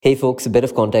Hey folks, a bit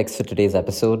of context for today's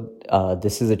episode.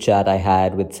 This is a chat I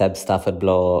had with Seb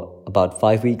Stafford-Bloor about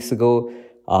 5 weeks ago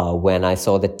when I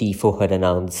saw that TIFO had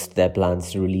announced their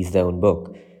plans to release their own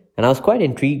book. And I was quite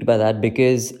intrigued by that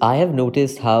because I have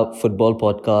noticed how football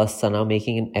podcasts are now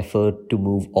making an effort to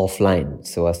move offline,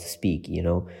 so as to speak,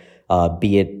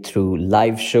 be it through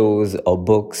live shows or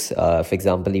books. For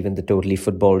example, even the Totally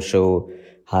Football show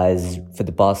has, for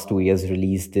the past 2 years,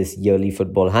 released this yearly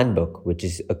football handbook, which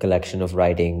is a collection of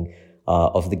writing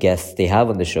of the guests they have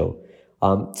on the show.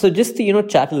 So just to,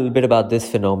 chat a little bit about this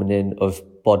phenomenon of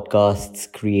podcasts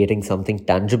creating something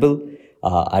tangible,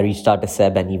 I reached out to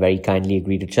Seb and he very kindly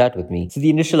agreed to chat with me. So the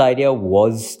initial idea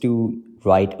was to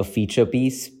write a feature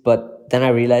piece, but then I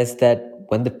realized that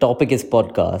when the topic is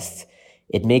podcasts,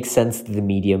 it makes sense that the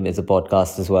medium is a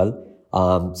podcast as well.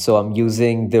 So I'm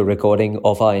using the recording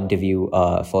of our interview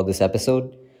for this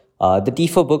episode. The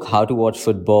TIFO book, How to Watch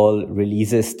Football,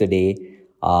 releases today.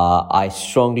 I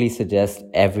strongly suggest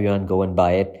everyone go and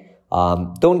buy it.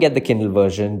 Don't get the Kindle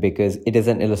version because it is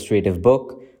an illustrative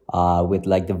book with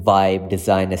like the vibe,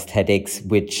 design, aesthetics,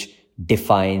 which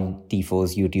define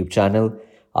TIFO's YouTube channel.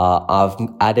 I've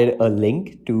added a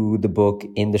link to the book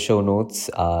in the show notes,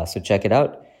 so check it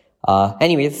out.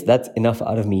 Anyways, that's enough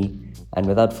out of me. And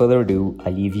without further ado, I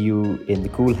leave you in the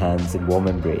cool hands and warm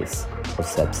embrace of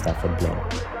Seb Stafford-Bloor.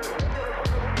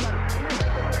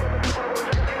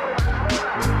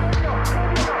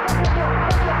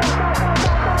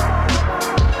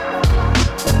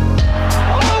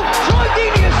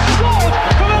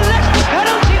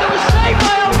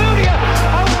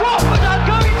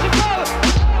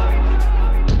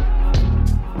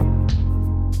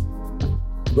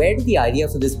 Where did the idea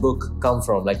for this book come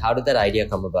from? Like, how did that idea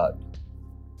come about?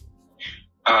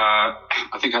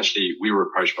 I think actually we were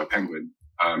approached by Penguin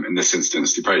in this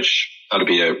instance. The approach, that'll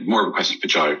be more of a question for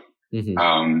Joe. Mm-hmm.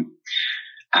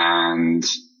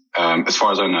 As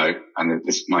far as I know, and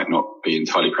this might not be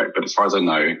entirely correct, but as far as I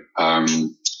know,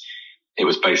 it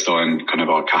was based on kind of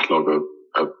our catalogue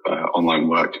of online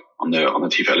work on the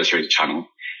TIFO Illustrated channel,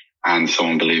 and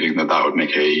someone believing that would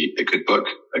make a good book,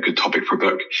 a good topic for a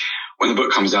book. When the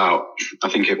book comes out, I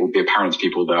think it will be apparent to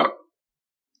people that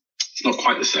it's not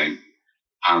quite the same.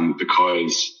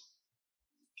 Because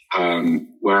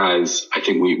whereas I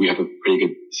think we have a pretty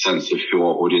good sense of who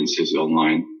our audience is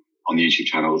online on the YouTube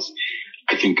channels,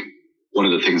 I think one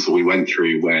of the things that we went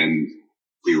through when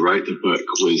we wrote the book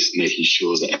was making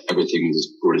sure that everything was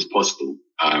as broad as possible.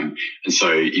 And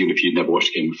so even if you'd never watched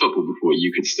a game of football before,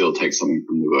 you could still take something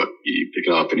from the book, you pick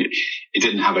it up, and it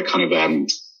didn't have a kind of,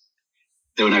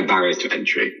 there were no barriers to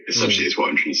entry, essentially is what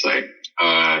I'm trying to say.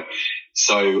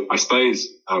 So I suppose,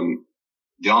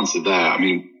 the answer there, I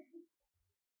mean,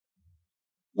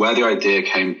 where the idea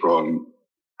came from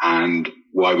and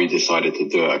why we decided to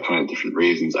do it are kind of different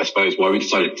reasons. I suppose why we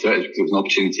decided to do it is because it was an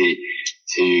opportunity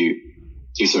to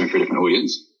do something for a different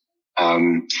audience.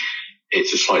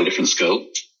 It's a slightly different skill.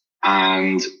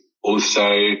 And also,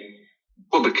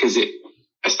 well, because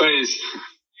I suppose,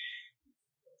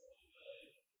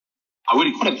 I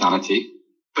wouldn't call it vanity,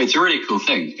 but it's a really cool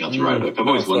thing to be able to write a book. I've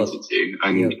always wanted to.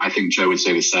 And I think Joe would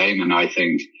say the same. And I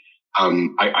think,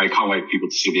 I can't wait for people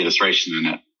to see the illustration in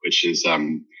it, which is,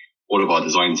 all of our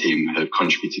design team have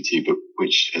contributed to, but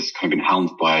which has kind of been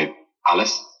helmed by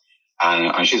Alice.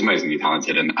 And she's amazingly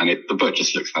talented. And the book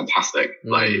just looks fantastic.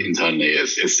 Like internally,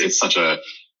 it's such a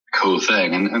cool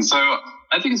thing. And so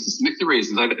I think it's just a mix of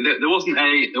reasons. There wasn't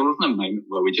a moment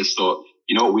where we just thought,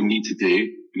 you know what we need to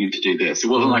do? We need to do this. It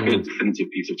wasn't like a definitive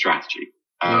piece of strategy.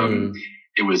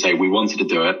 It was we wanted to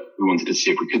do it. We wanted to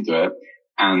see if we could do it.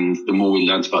 And the more we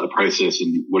learned about the process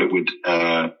and what it would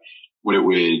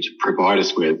provide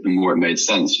us with, the more it made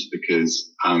sense, just because,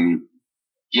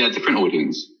 different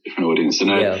audience. And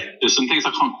there's some things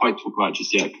I can't quite talk about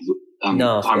just yet because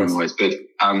timing wise, but,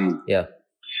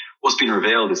 what's been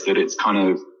revealed is that it's kind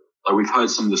of like we've heard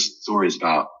some of the stories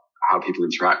about how people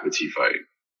interact with TIFO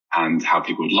and how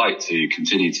people would like to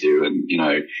continue to, and,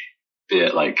 be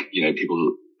it like,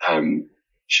 people,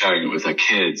 sharing it with their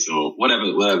kids or whatever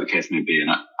the case may be.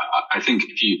 And I think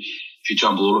if you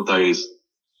jumble all of those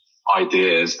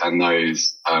ideas and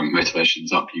those,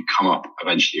 motivations up, you come up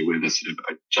eventually with a sort of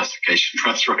a justification for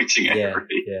us writing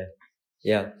it.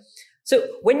 Yeah. So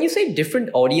when you say different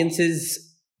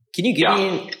audiences, can you give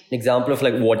me an example of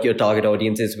like what your target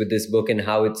audience is with this book and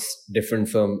how it's different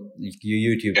from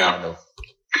your YouTube channel?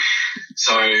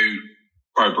 So,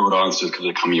 very broad answers because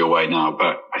they're coming your way now,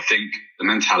 but I think the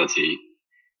mentality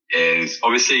is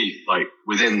obviously like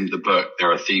within the book,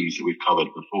 there are themes that we've covered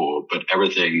before, but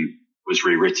everything was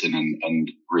rewritten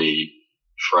and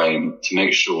reframed to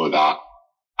make sure that,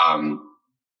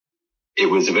 it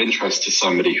was of interest to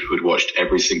somebody who had watched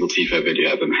every single Tifo video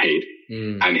ever made,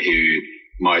 and who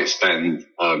might spend,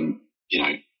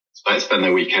 spend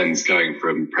their weekends going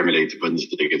from Premier League to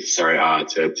Bundesliga to Serie A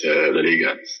to La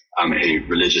Liga, who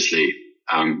religiously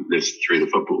lives through the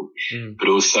football, but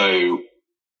also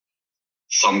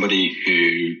somebody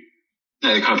who,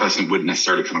 the kind of person who wouldn't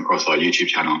necessarily come across our YouTube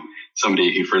channel,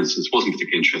 somebody who, for instance, wasn't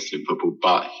particularly interested in football,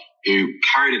 but who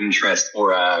carried an interest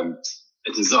or a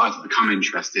desire to become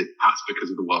interested, perhaps because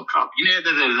of the World Cup.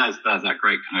 There's that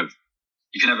great kind of,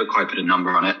 you can never quite put a number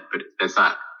on it, but there's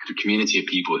that kind of community of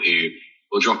people who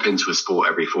will drop into a sport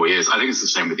every 4 years. I think it's the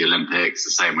same with the Olympics,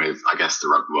 the same with, I guess, the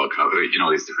Rugby World Cup,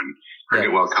 all these different,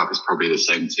 Cricket World Cup is probably the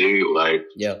same too, although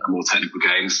a more technical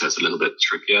game, so it's a little bit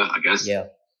trickier, I guess. Yeah.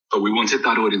 But we wanted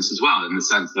that audience as well, in the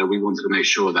sense that we wanted to make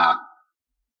sure that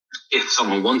if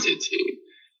someone wanted to,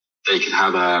 they could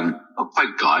have not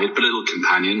quite guide, but a little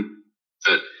companion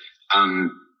that,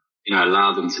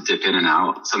 allowed them to dip in and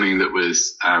out, something that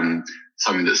was,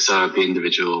 something that served the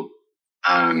individual,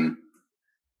 the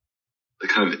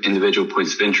kind of individual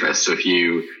points of interest. So if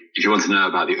you want to know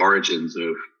about the origins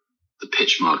of the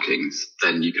pitch markings,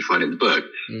 then you could find it in the book.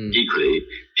 Equally,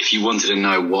 if you wanted to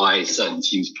know why certain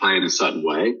teams play in a certain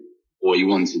way, or you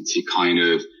wanted to kind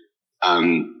of,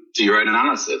 do your own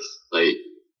analysis,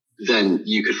 then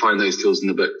you could find those tools in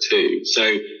the book too.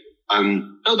 So, a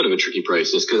little bit of a tricky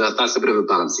process, because that's a bit of a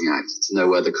balancing act to know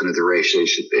where the kind of the ratio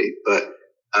should be. But,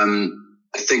 I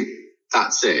think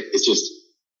that's it. It's just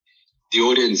the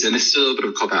audience, and this is a little bit of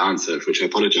a cop-out answer, for which I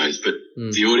apologize, but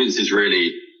the audience is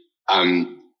really,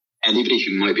 anybody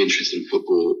who might be interested in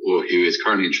football or who is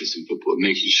currently interested in football,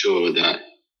 making sure that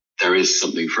there is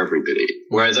something for everybody.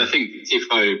 Whereas I think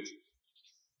Tifo,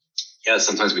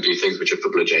 sometimes we do things which are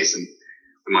football adjacent.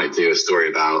 We might do a story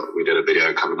about, we did a video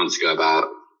a couple of months ago about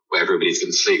where everybody's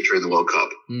going to sleep during the World Cup.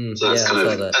 So that's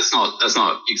that's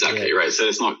not exactly right. So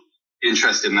it's not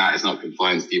interest in that. It's not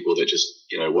confined to people that just,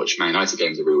 watch Man United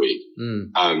games every week.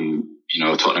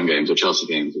 Or Tottenham games or Chelsea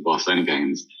games or Barcelona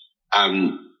games.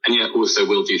 And yet also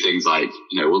we'll do things like,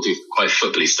 we'll do quite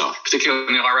football-y stuff, particularly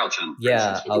on the IRL channel.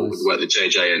 With the work that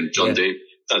JJ and John do.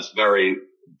 That's very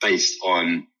based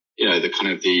on, the kind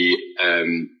of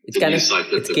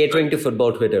it's catering to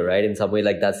football Twitter, right? In some way,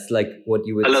 that's like what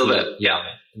you would a little bit.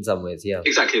 In some ways,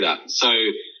 exactly that. So,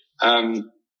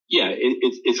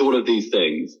 it's all of these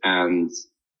things, and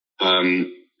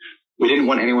we didn't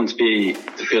want anyone to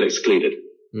feel excluded.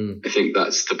 I think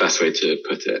that's the best way to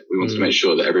put it. We wanted to make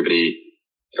sure that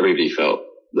everybody felt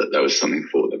that there was something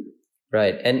for them.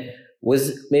 Right. And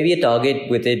was maybe a target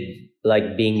with it,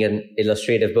 being an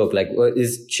illustrative book,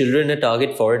 is children a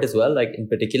target for it as well? In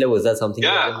particular, was that something you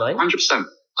had in mind? 100%.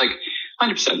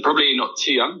 100%. Probably not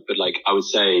too young, but I would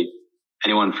say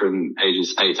anyone from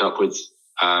ages 8 upwards,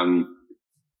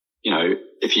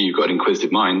 if you've got an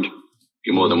inquisitive mind,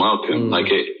 you're more than welcome. I've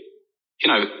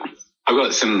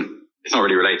got some, it's not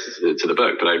really related to the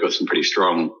book, but I've got some pretty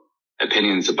strong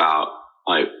opinions about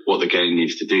what the game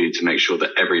needs to do to make sure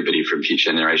that everybody from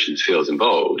future generations feels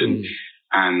involved.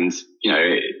 And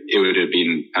it would have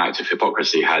been an act of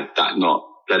hypocrisy had that not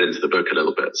led into the book a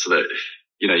little bit, so that,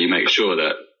 you make sure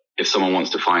that if someone wants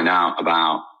to find out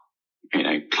about,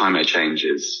 climate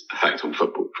change's effect on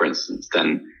football, for instance,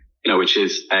 then, which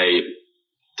is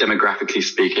demographically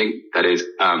speaking, that is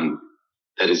on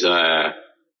the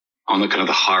kind of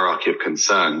the hierarchy of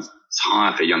concerns, it's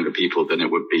higher for younger people than it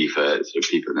would be for sort of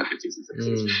people in their 50s and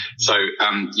 60s. So,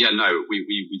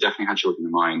 we definitely had children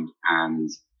in mind, and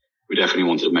we definitely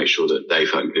wanted to make sure that they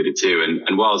felt included too.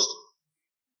 And whilst,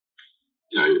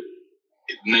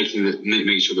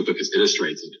 making sure the book is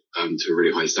illustrated, to a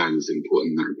really high standard is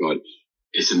important in that regard,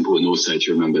 it's important also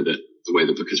to remember that the way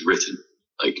the book is written,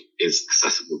 is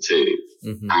accessible too.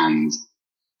 And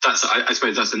that's, I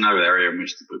suppose that's another area in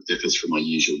which the book differs from our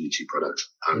usual YouTube product.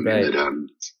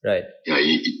 Right.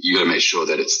 You got to make sure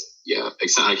that it's,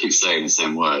 I keep saying the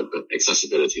same word, but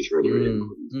accessibility is really, really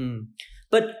important.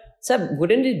 But Seb,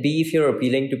 wouldn't it be, if you're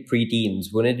appealing to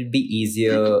preteens, wouldn't it be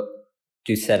easier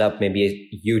to set up maybe a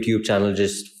YouTube channel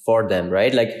just for them,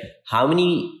 right?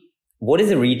 What is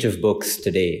the reach of books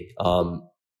today?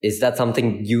 Is that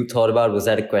something you thought about? Was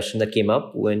that a question that came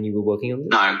up when you were working on this?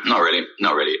 No, not really.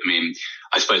 Not really. I mean,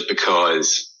 I suppose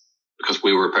because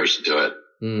we were approached to do it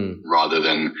rather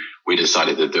than we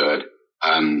decided to do it.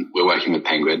 We're working with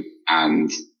Penguin,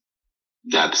 and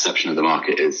their perception of the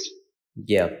market is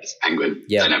it's Penguin.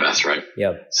 They know best, right?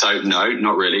 Yeah. So no,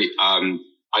 not really.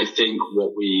 I think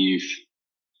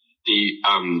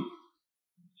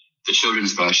the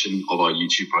children's version of our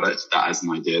YouTube product, that as an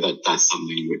idea, that's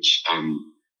something which,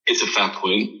 it's a fair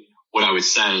point. What I would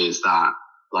say is that,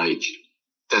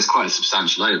 there's quite a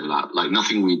substantial overlap. Like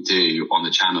nothing we do on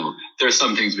the channel. There are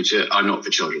some things which are not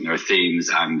for children. There are themes,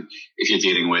 and if you're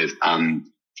dealing with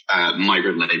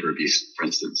migrant labour abuse, for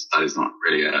instance, that is not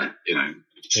really a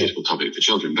suitable topic for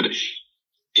children. But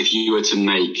if you were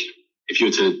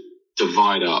to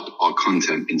divide up our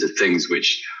content into things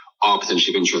which are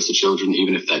potentially of interest to children,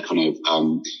 even if they're kind of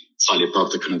slightly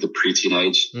above the kind of the pre-teen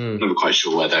age, I'm never quite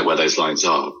sure where those lines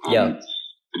are.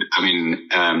 I mean,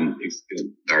 it's going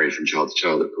to vary from child to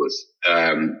child, of course.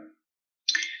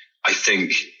 I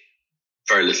think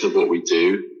very little of what we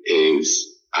do is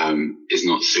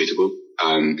not suitable.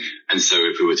 And so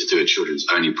if we were to do a children's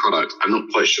only product, I'm not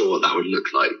quite sure what that would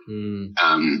look like.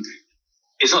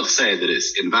 It's not to say that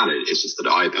it's invalid. It's just that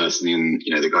I personally, and,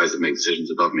 the guys that make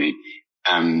decisions above me,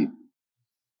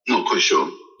 not quite sure.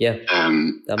 Yeah. I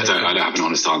don't have an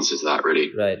honest answer to that,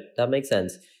 really. Right. That makes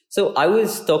sense. So I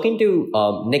was talking to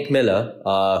Nick Miller,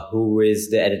 who is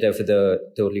the editor for the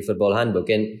Totally Football Handbook,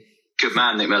 and good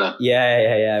man, Nick Miller.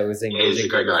 Yeah. It was He's a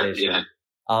great guy. Yeah.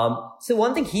 So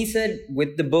one thing he said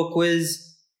with the book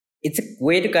was it's a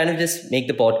way to kind of just make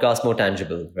the podcast more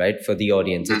tangible, right, for the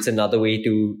audience. It's another way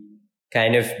to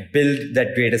kind of build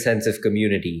that greater sense of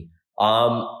community.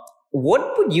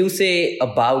 What would you say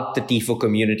about the TIFO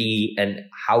community and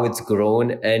how it's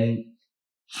grown, and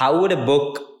how would a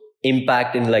book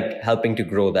impact in helping to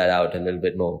grow that out a little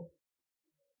bit more?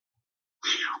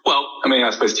 Well, I mean,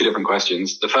 I suppose two different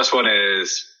questions. The first one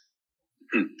is,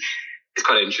 it's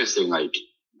quite interesting.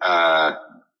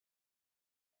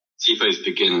 TIFO's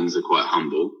beginnings are quite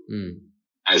humble. And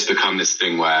it's become this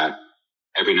thing where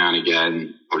every now and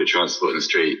again, public transport in the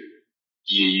street,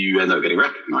 you end up getting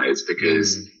recognized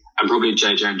because, and probably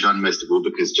JJ and John most of all,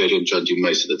 because JJ and John do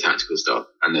most of the tactical stuff,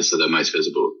 and they're most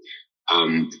visible.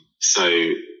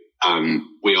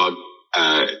 We are,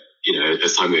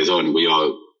 as time goes on, we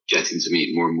are getting to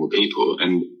meet more and more people.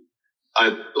 And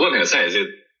one thing I say is,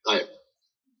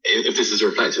 if this is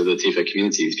reflective of the TIFO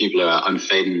community, these people are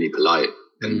unfadingly polite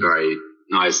and very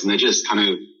nice, and they're just kind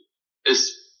of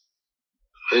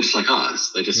they're just like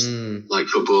us. They just like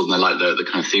football, and they like the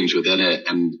kind of themes within it,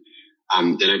 and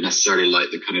they don't necessarily like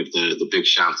the kind of the big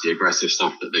shouty aggressive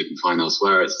stuff that they can find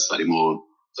elsewhere. It's a slightly more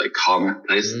calmer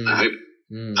place, I hope.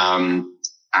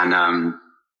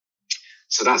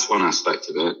 So that's one aspect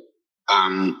of it.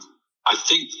 I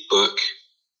think the book,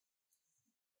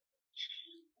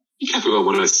 be careful about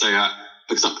what I say,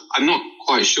 because I'm not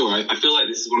quite sure. I feel like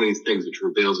this is one of these things which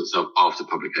reveals itself after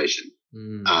publication.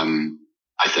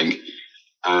 I think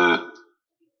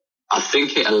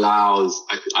it allows,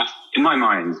 in my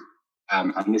mind,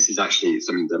 and this is actually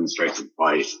something demonstrated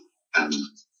by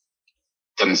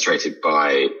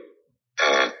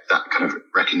that kind of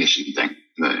recognition thing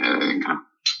in kind of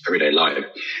everyday life.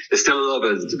 There's still a little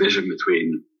bit of division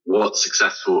between what's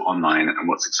successful online and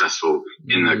what's successful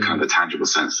in the kind of the tangible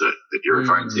sense that you're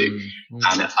referring to.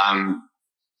 And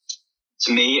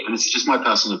to me, and it's just my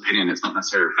personal opinion, it's not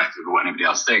necessarily reflective of what anybody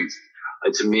else thinks.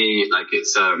 To me,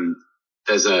 it's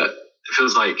it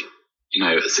feels like,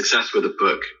 a success with a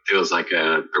book feels like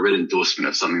a real endorsement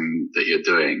of something that you're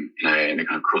doing, in a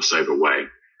kind of crossover way.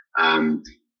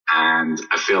 And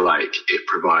I feel like it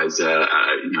provides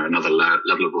another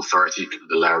level of authority,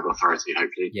 the layer of authority,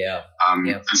 hopefully. Yeah.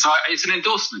 And so it's an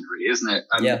endorsement, really, isn't it?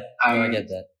 And, I get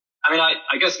that. I mean,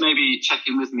 I guess maybe check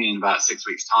in with me in about 6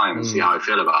 weeks' time and see how I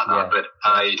feel about that. Yeah. But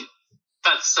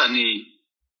that's certainly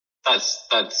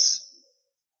there's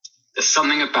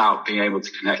something about being able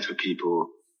to connect with people.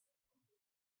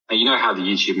 And you know how the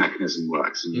YouTube mechanism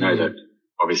works, and you know that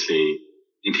obviously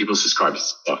people subscribe to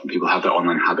stuff and people have their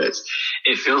online habits.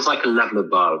 It feels like a level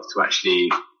above to actually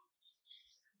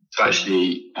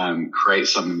create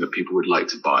something that people would like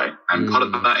to buy. And part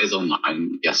of that is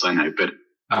online. Yes, I know, but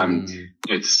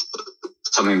it's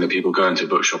something that people go into a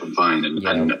bookshop and find and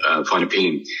find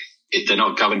appealing. They're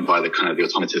not governed by the kind of the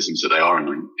automatisms that they are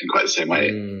online in quite the same way.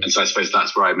 And so I suppose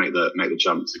that's where I make the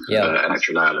jump to kind of an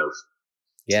extra layer of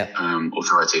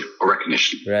authority or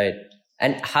recognition. Right.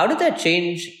 And how did that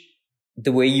change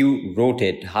the way you wrote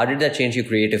it? How did that change your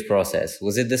creative process?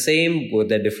 Was it the same? Were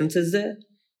there differences there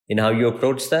in how you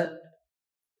approached that?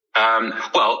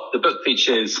 Well, the book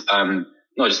features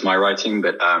not just my writing,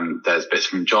 but there's bits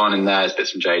from John in there, there's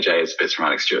bits from JJ, there's bits from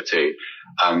Alex Stewart too.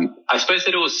 I suppose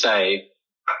they'd all say,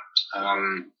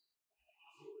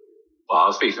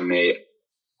 I'll speak for me.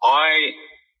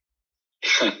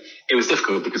 It was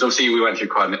difficult because obviously we went through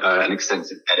quite an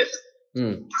extensive edit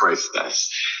process,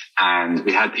 and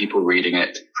we had people reading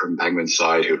it from Penguin's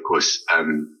side who, of course,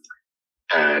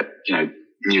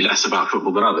 knew less about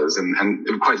football than others, and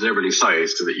quite deliberately so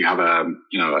that you have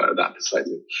that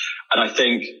perspective. And I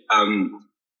think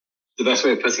the best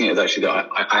way of putting it is actually that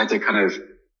I had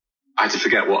to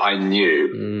forget what I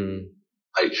knew.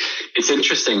 Like, it's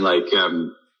interesting,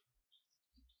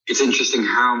 it's interesting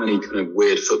how many kind of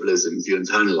weird footballisms you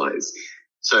internalize.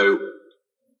 So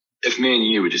if me and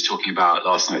you were just talking about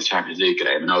last night's Champions League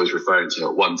game and I was referring to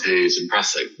 1-2s and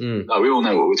pressing, we all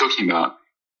know what we're talking about.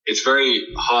 It's very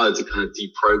hard to kind of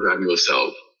deprogram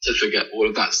yourself to forget all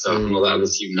of that stuff and all that other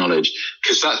team knowledge,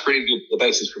 because that's really the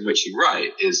basis from which you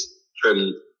write is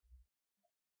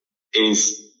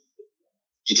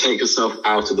you take yourself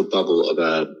out of the bubble of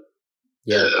a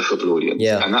football audience.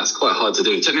 And that's quite hard to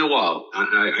do. It took me a while.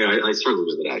 I struggled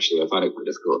with it, actually. I find it quite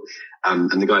difficult.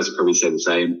 And the guys would probably say the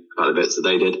same about the bits that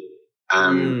they did. But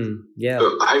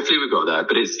hopefully we got there.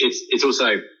 But it's also,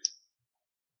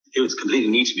 it was completely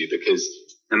new to me because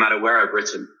no matter where I've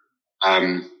written,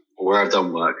 or where I've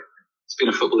done work, it's been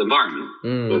a football environment.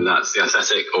 Whether that's the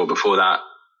Athletic or before that,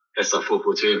 it's like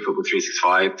 442 and Football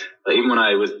 365. But even when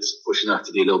I was fortunate enough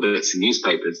to do little bits in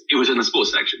newspapers, it was in the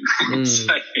sports section.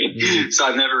 So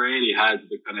I've never really had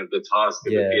the task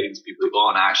of appealing to people who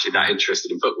aren't actually that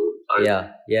interested in football.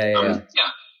 So,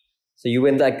 So you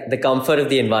went the comfort of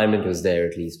the environment was there,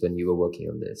 at least when you were working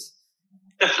on this.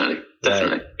 Definitely.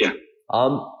 Yeah.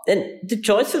 And the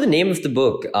choice of the name of the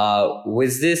book,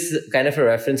 was this kind of a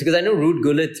reference? Because I know Ruud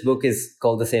Gullit's book is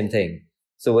called the same thing.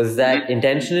 So was that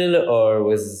intentional, or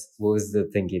what was the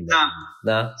thinking there?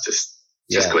 Nah?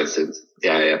 Just coincidence.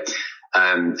 Yeah.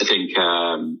 I think,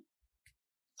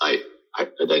 I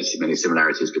don't see many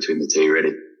similarities between the two,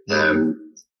 really.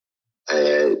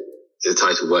 The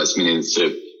title works, meaning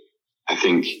sort of, I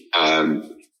think,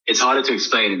 it's harder to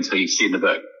explain until you've seen the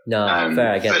book. No,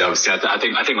 fair, I get But obviously, I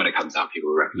think when it comes out,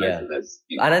 people will recognize it. There's,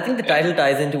 and I think the title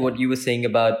ties into what you were saying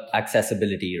about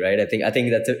accessibility, right? I think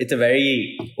it's a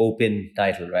very open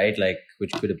title, right? Like,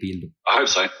 which could appeal to. I hope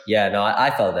so. Yeah, no,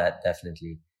 I felt that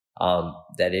definitely.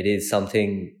 That it is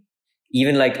something,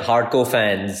 even like hardcore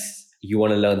fans, you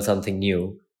want to learn something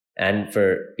new, and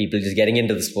for people just getting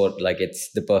into the sport, like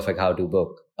it's the perfect how-to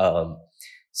book.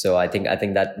 So I think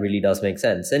that really does make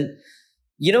sense. And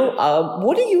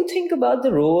what do you think about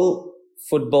the role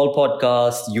football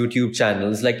podcasts, YouTube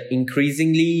channels, like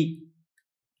increasingly,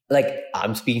 like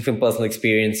I'm speaking from personal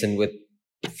experience and with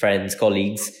friends,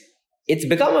 colleagues, it's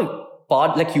become a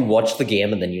part, like you watch the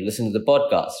game and then you listen to the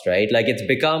podcast, right? Like it's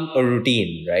become a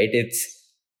routine, right?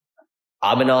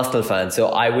 I'm an Arsenal fan, so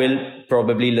I will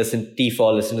probably listen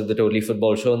to the Totally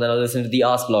Football Show, and then I'll listen to the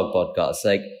Ask Blog podcast.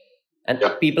 And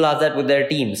people have that with their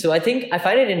team. So I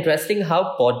find it interesting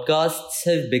how podcasts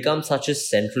have become such a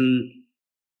central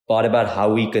part about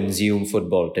how we consume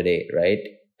football today, right?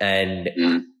 And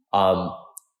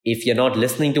if you're not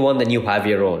listening to one, then you have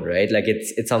your own, right? Like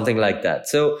it's something like that.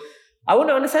 So I want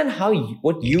to understand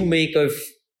what you make of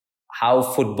how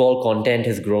football content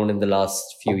has grown in the last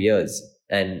few years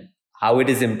and how it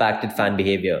has impacted fan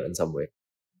behavior in some way.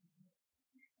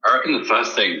 I reckon the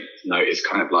first thing to note is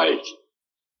kind of like,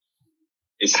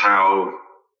 is how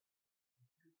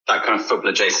that kind of football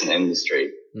adjacent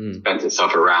industry bent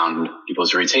itself around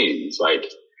people's routines. Like,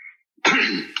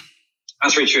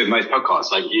 that's really true of most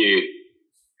podcasts. Like if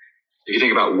you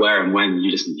think about where and when you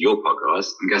listen to your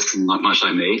podcast, I'm guessing not much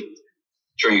like me,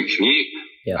 during a commute,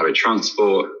 public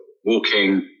transport,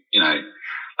 walking,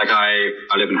 like I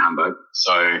live in Hamburg.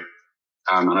 So,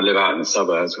 and I live out in the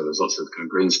suburbs where there's lots of kind of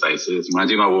green spaces. And when I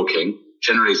do my walking,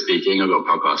 generally speaking, I've got a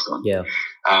podcast on. Yeah.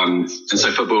 And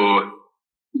so football,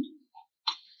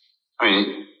 I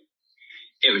mean,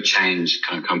 it would change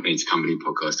kind of company to company,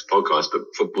 podcast to podcast, but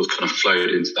football's kind of flowed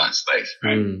into that space,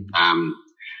 right?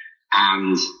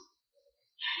 And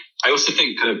I also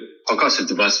think kind of podcasts have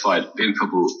diversified in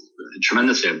football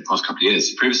tremendously over the past couple of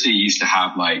years. Previously, you used to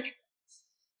have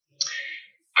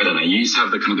you used to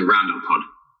have the kind of the roundup pod,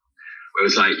 where it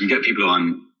was like, you get people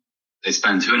on, they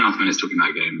spend 2.5 minutes talking about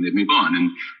a game and they move on.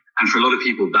 And for a lot of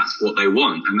people, that's what they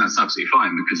want. And that's absolutely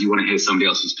fine because you want to hear somebody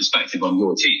else's perspective on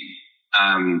your team.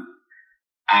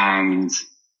 And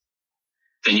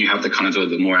then you have the kind of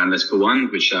the more analytical one,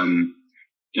 which, John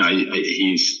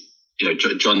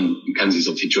McKenzie's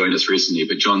obviously joined us recently,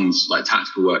 but John's like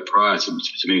tactical work prior to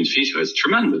moving to FIFA is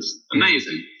tremendous,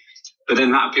 amazing. But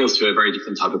then that appeals to a very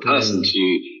different type of person,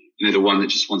 to the one that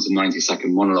just wants a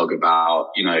 90-second monologue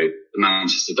about, the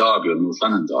Manchester derby or the North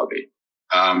London derby.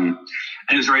 And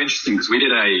it was very interesting because we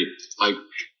did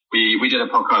a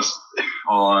podcast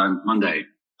on Monday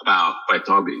about both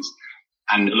derbies.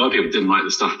 And a lot of people didn't like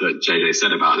the stuff that JJ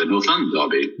said about the North London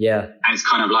derby. Yeah. And it's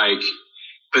kind of like,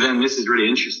 but then this is really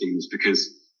interesting is because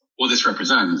what this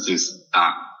represents is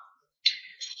that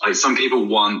like some people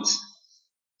want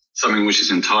something which is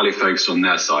entirely focused on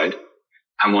their side.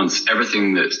 and wants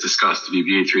everything that's discussed to be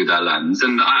viewed through their lens.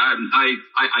 And I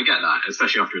get that,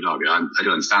 especially after a derby. I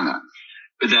do understand that.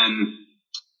 But then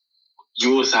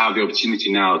you also have the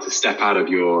opportunity now to step out of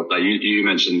your, like you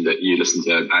mentioned that you listened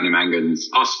to Andy Mangan's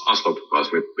Oscar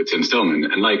podcast with Tim Stillman,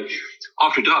 and like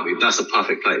after a derby, that's a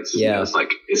perfect place. Yeah. You know, it's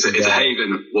like, it's a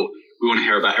haven. Well, we want to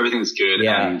hear about everything that's good.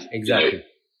 Yeah, and, exactly. You know,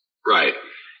 right.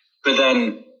 But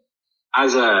then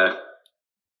as a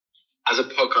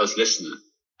podcast listener,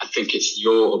 I think it's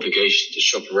your obligation to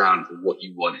shop around for what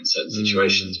you want in certain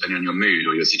situations, depending on your mood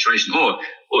or your situation, or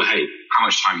hey, how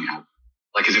much time you have.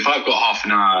 Like, cause if I've got half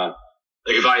an hour,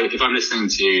 like if I'm listening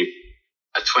to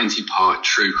a 20-part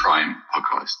true crime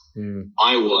podcast,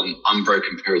 I want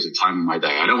unbroken periods of time in my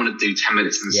day. I don't want to do 10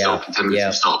 minutes and stop and 10 minutes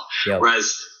and stop. Yeah.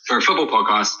 Whereas for a football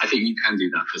podcast, I think you can do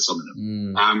that for some of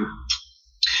them.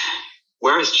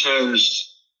 Where it's changed,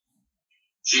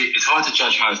 it's hard to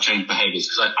judge how it's changed behaviors,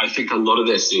 because I think a lot of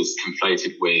this is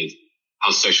conflated with how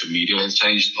social media has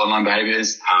changed online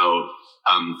behaviors, how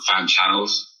fan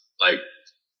channels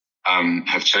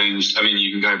have changed. I mean,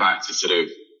 you can go back to sort of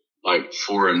like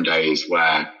forum days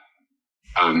where,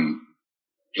 you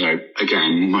know,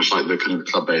 again, much like the kind of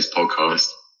club-based podcast,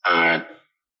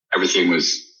 everything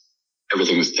was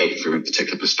taken from a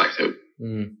particular perspective.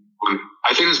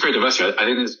 I think there's great diversity. I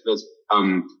think there's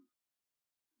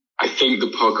I think the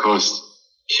podcast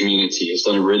community has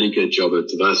done a really good job of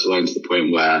diversifying to the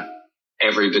point where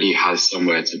everybody has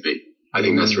somewhere to be. I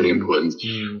think that's really important.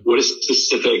 What a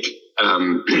specific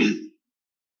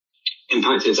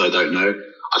impact is, I don't know.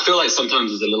 I feel like sometimes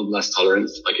there's a little less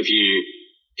tolerance. Like if you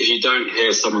don't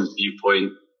hear someone's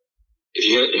viewpoint, if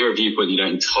you hear a viewpoint you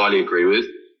don't entirely agree with,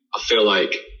 I feel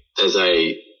like there's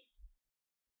I'm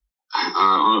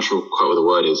not sure quite what the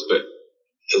word is, but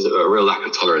there's a real lack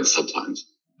of tolerance sometimes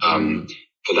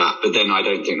for that. But then I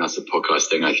don't think that's a podcast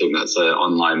thing. I think that's an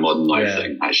online modern life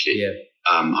thing, actually.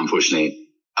 Unfortunately.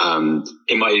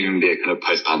 It might even be a kind of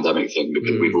post-pandemic thing,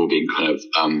 because we've all been kind of,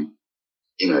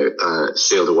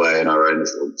 sealed away in our own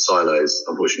little silos,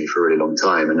 unfortunately, for a really long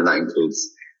time. And then that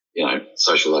includes, you know,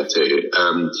 social life too.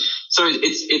 So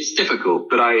it's difficult,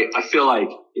 but I feel like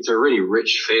it's a really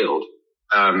rich field.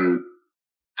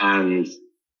 And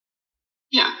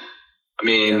yeah, I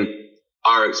mean,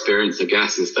 our experience, I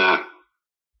guess, is that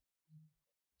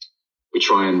we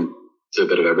try and do a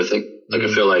bit of everything. Like, I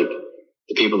feel like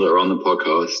the people that are on the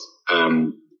podcast,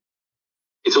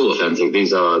 it's all authentic.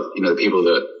 These are, you know, the people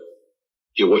that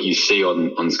what you see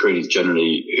on screen is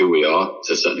generally who we are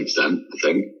to a certain extent, I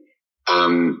think.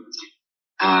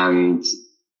 And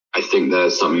I think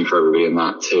there's something for everybody in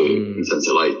that too, in the sense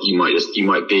that, like, you might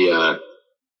be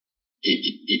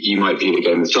the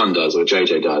game that John does or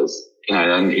JJ does, you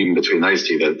know, and even between those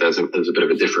two, there's a bit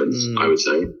of a difference, I would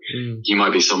say. You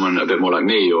might be someone a bit more like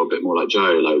me or a bit more like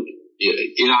Joe, like,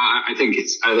 you know, I think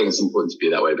it's important to be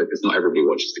that way, because not everybody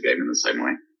watches the game in the same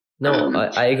way. No,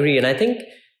 I agree. And I think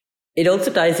it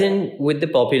also ties in with the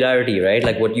popularity, right?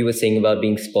 Like what you were saying about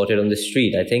being spotted on the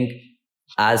street. I think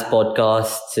as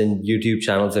podcasts and YouTube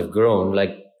channels have grown,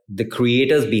 like the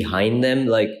creators behind them,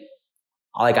 like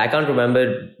I can't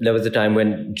remember there was a time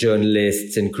when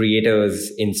journalists and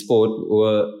creators in sport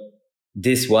were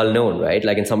this well known, right?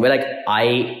 Like in some way,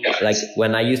 like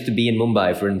when I used to be in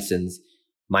Mumbai, for instance,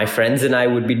 my friends and I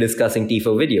would be discussing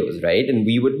TIFO videos, right? And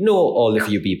we would know all the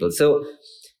few people. So,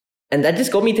 and that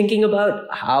just got me thinking about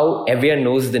how everyone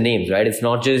knows the names, right? It's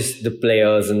not just the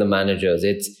players and the managers,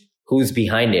 it's who's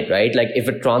behind it, right? Like if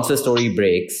a transfer story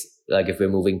breaks, like if we're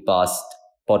moving past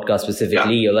podcast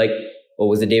specifically, you're like, or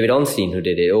was it David Ornstein who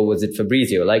did it? Or was it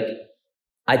Fabrizio? Like,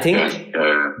 I think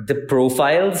the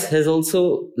profiles has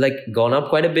also like gone up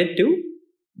quite a bit too.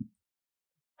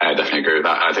 I definitely agree with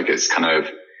that. I think it's kind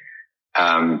of,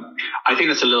 I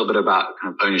think it's a little bit about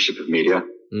kind of ownership of media.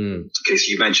 Because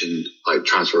you mentioned like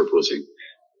transfer reporting.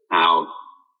 Now,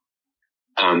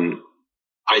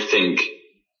 I think,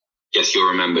 yes,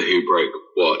 you'll remember who broke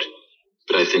what,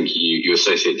 but I think you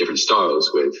associate different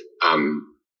styles with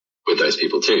those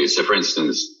people too. So for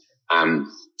instance, I'm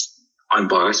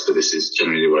biased, but this is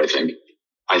generally what I think.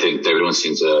 I think David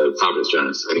Ornstein's a fabulous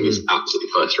journalist. I think he's absolutely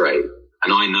first rate.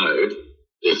 And I know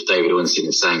if David Ornstein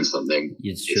is saying something,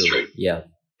 it's true. Yeah.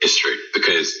 It's true,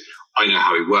 because I know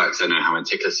how he works. I know how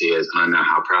meticulous he is, and I know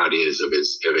how proud he is of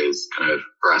his kind of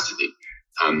veracity.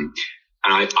 And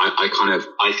I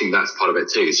think that's part of it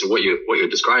too. So what you're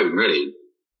describing really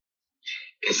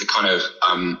is the kind of,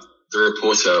 the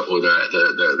reporter or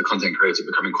the content creator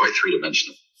becoming quite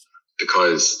three-dimensional,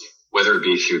 because whether it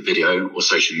be through video or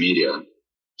social media,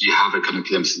 you have a kind of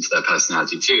glimpse into their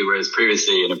personality too. Whereas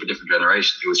previously in a different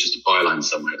generation, it was just a byline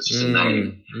somewhere. It's just a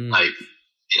name. Like,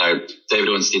 David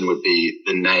Ornstein would be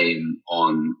the name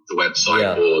on the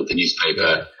website or the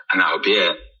newspaper, and that would be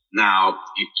it. Now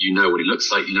you know what he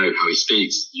looks like, you know how he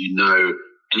speaks,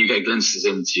 and you get glimpses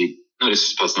into not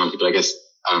just his personality, but I guess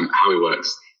how he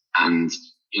works, and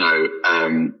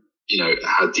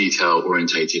how detail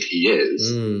orientated he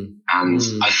is. And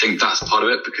I think that's part of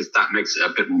it, because that makes it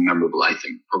a bit more memorable, I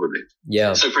think, probably.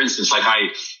 Yeah. So for instance, like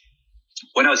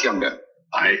when I was younger,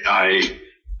 I'm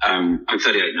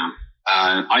 38 now.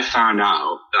 I found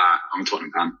out that I'm a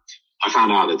Tottenham fan. I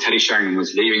found out that Teddy Sheringham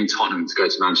was leaving Tottenham to go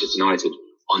to Manchester United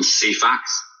on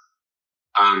CFAX.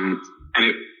 And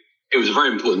it was a very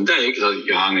important day because I was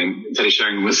young, and Teddy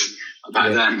Sheringham was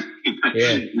back then.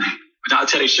 Without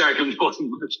Teddy Sheringham, there wasn't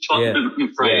much Tottenham, I'm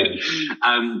afraid.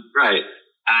 Right.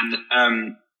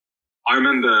 And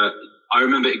I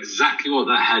remember exactly what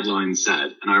that headline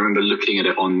said, and I remember looking at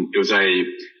it it was a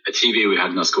TV we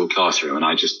had in our school classroom, and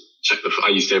I just checked I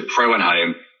used to, before I went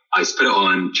home, I just put it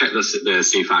on, check the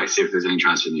CFAX, see if there's any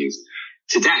transfer news.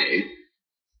 Today,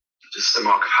 just a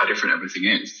mark of how different everything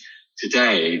is.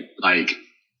 Today, I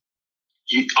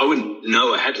wouldn't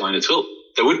know a headline at all.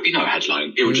 There would be no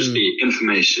headline. It would just be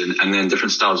information, and then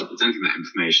different styles of presenting that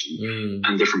information,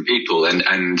 and different people. And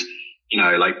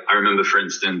I remember, for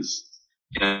instance,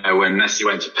 when Messi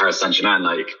went to Paris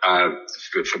Saint-Germain,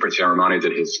 Fabrizio Romano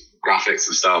did his graphics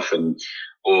and stuff,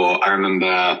 or I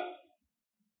remember,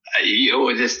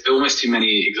 there's almost too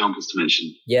many examples to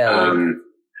mention.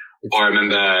 Or I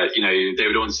remember,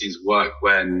 David Ornstein's work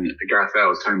when Gareth Bale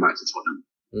was coming back to Tottenham,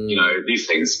 these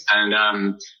things.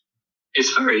 And,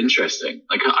 it's very interesting.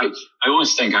 I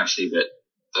always think actually that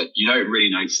you don't really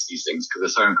notice these things because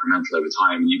they're so incremental over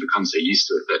time, and you become so used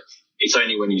to it that it's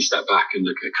only when you step back and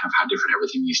look at kind of how different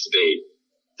everything used to be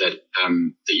that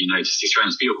you notice these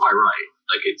trends. But you're quite right.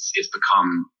 It's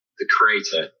become, the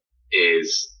creator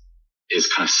is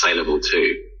kind of saleable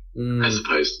too, I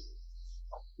suppose.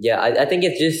 Yeah, I think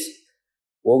it's just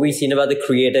what we've seen about the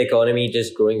creator economy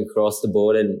just growing across the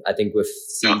board, and I think we've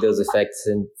seen those effects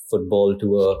in football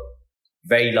to a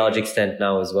very large extent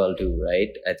now as well too, right?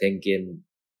 I think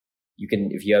you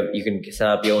can set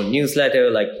up your own newsletter,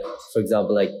 like for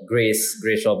example, like Grace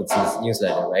Robertson's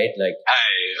newsletter, right?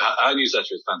 Her newsletter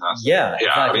is fantastic. Yeah,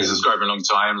 exactly. I've been subscribing a long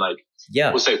time.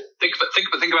 Also think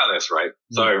about this, right?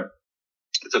 So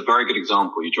it's a very good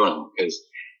example you draw on, because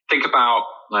think about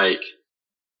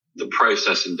the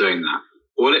process in doing that.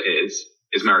 All it is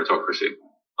meritocracy.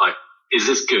 Is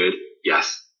this good?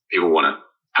 Yes, people want it,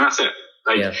 and that's it.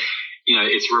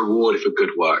 It's a reward for good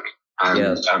work.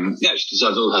 And, she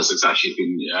deserves all her success. She's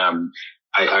been,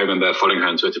 I remember following her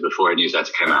on Twitter before a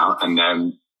newsletter came out. And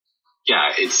then,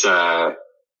 it's,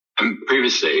 and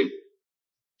previously,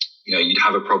 you'd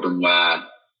have a problem where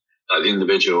the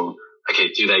individual,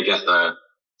 do they get the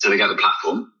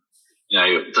platform?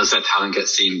 Does their talent get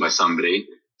seen by somebody?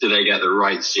 Do they get the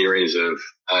right series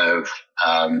of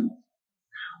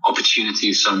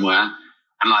opportunities somewhere?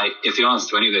 And if the answer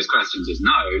to any of those questions is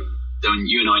no, then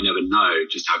you and I never know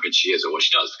just how good she is or what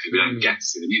she does, because we don't get to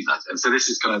see the newsletter. And so this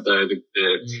is kind of the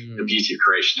beauty of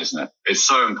creation, isn't it? It's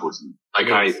so important.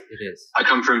 It is. I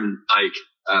come from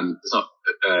it's not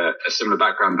a similar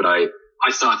background, but I'm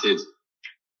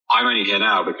only here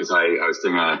now because I was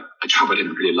doing a job I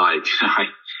didn't really like.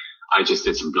 I just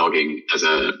did some blogging as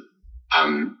a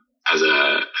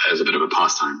bit of a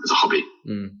pastime, as a hobby.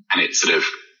 And it sort of,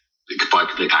 by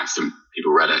complete accident,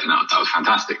 people read it, and that was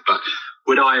fantastic. But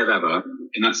would I have ever,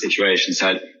 in that situation,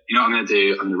 said, what I'm going to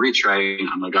do? I'm going to retrain.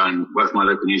 I'm going to go and work for my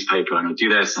local newspaper. I'm going to do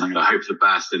this, and I'm going to hope for the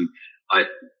best. And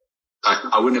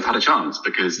I wouldn't have had a chance,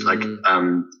 because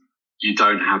you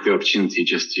don't have the opportunity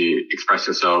just to express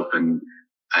yourself. And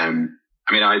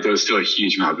there was still a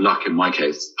huge amount of luck in my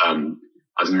case. I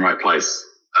was in the right place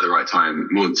at the right time,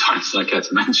 more times than I care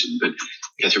to mention, but I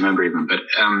care to remember even. But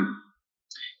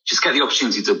just get the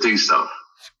opportunity to do stuff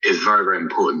is very, very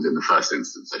important in the first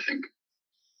instance, I think.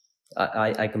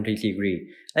 I completely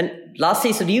agree. And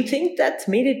lastly, so do you think that's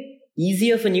made it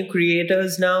easier for new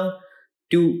creators now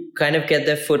to kind of get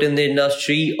their foot in the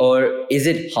industry, or is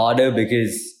it harder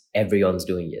because everyone's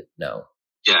doing it now?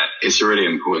 Yeah, it's a really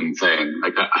important thing.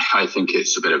 I think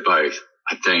it's a bit of both.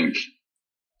 I think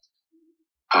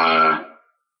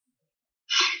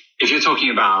if you're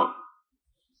talking about,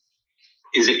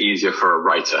 is it easier for a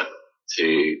writer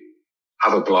to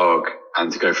have a blog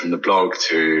and to go from the blog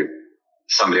to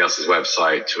somebody else's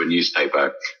website to a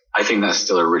newspaper? I think that's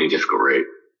still a really difficult route.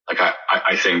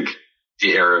 I think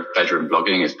the era of bedroom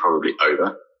blogging is probably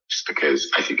over, just because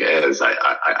I think it is.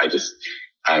 I just,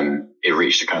 it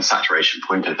reached a kind of saturation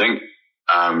point, I think.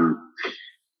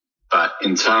 But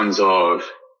in terms of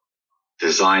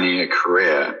designing a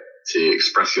career, to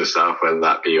express yourself, whether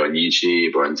that be on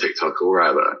YouTube or on TikTok or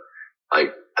wherever.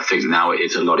 Like, I think now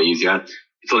it's a lot easier.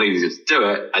 It's a lot easier to do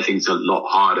it. I think it's a lot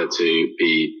harder to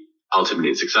be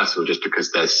ultimately successful just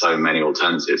because there's so many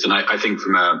alternatives. And I think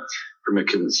from a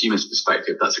consumer's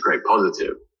perspective, that's a great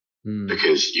positive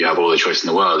because you have all the choice in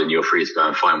the world and you're free to go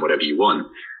and find whatever you want.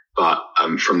 But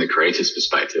from the creator's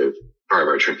perspective, very,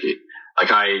 very tricky.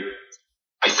 Like I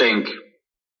think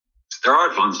there are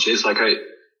advantages. Like I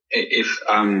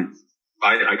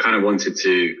kind of wanted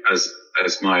to, as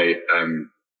my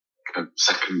kind of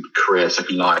second career,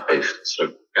 second life sort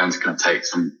of began to kind of take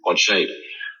some odd shape.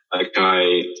 Like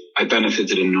I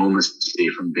benefited enormously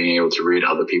from being able to read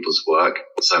other people's work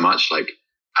so much. Like,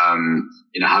 having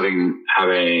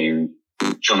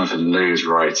Jonathan Liu's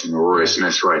writing or Roy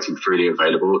Smith's writing freely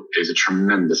available is a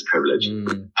tremendous privilege.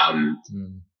 And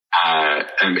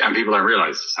people don't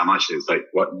realize just how much it is. Like,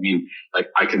 what I mean, like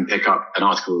I can pick up an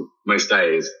article most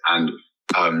days and,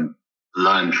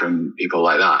 learn from people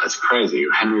like that. It's crazy.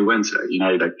 Henry Winter,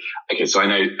 like, okay, so I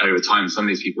know over time some of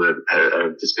these people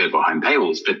have disappeared behind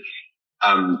paywalls, but,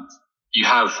 you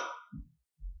have,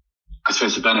 I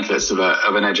suppose, the benefits of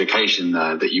an education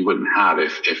there that you wouldn't have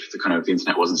if the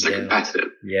internet wasn't so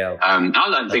competitive. Yeah. I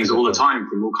learn things all the time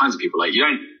from all kinds of people. Like, you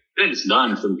don't just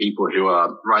learn from people who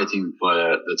are writing for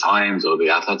the Times or the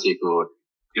Athletic or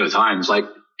New York Times. Like,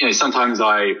 sometimes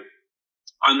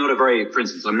I'm not for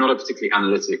instance, I'm not a particularly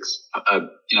analytics, a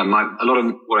lot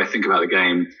of what I think about the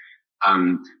game,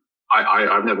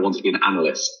 I've never wanted to be an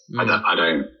analyst. I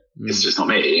don't, it's just not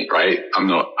me, right? I'm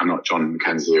not John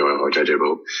McKenzie or JJ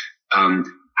Bull.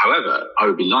 However, I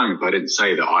would be lying if I didn't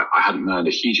say that I hadn't learned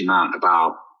a huge amount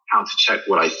about how to check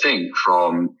what I think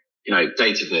from,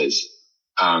 data viz.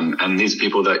 And these are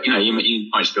people that, you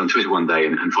might just be on Twitter one day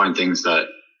and find things that,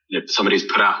 somebody's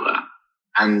put out there.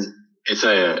 And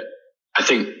I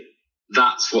think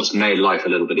that's what's made life a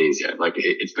little bit easier. Like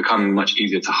it's become much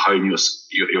easier to hone your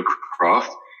craft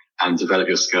and develop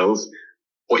your skills.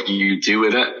 What you do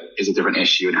with it is a different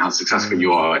issue, and how successful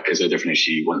you are is a different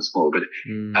issue once more. But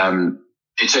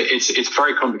it's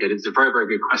very complicated. It's a very, very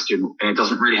good question, and it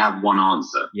doesn't really have one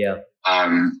answer. Yeah.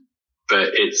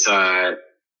 But it's also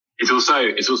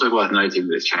worth noting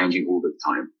that it's changing all the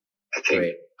time, I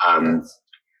think.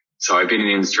 So I've been in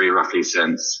the industry roughly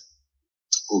since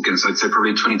August. I'd say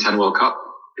probably 2010 World Cup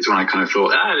is when I kind of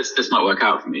thought, this might work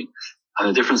out for me. And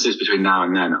the differences between now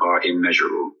and then are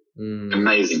immeasurable,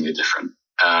 amazingly different.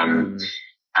 And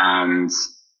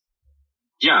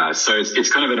yeah, so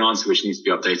it's kind of an answer which needs to be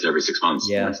updated every 6 months.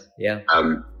 Yeah.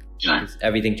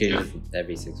 Everything changes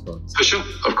every 6 months. For sure.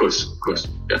 Of course.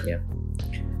 Yeah.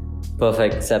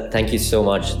 Perfect. Seb, thank you so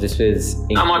much. This was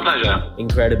my pleasure.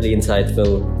 Incredibly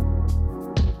insightful.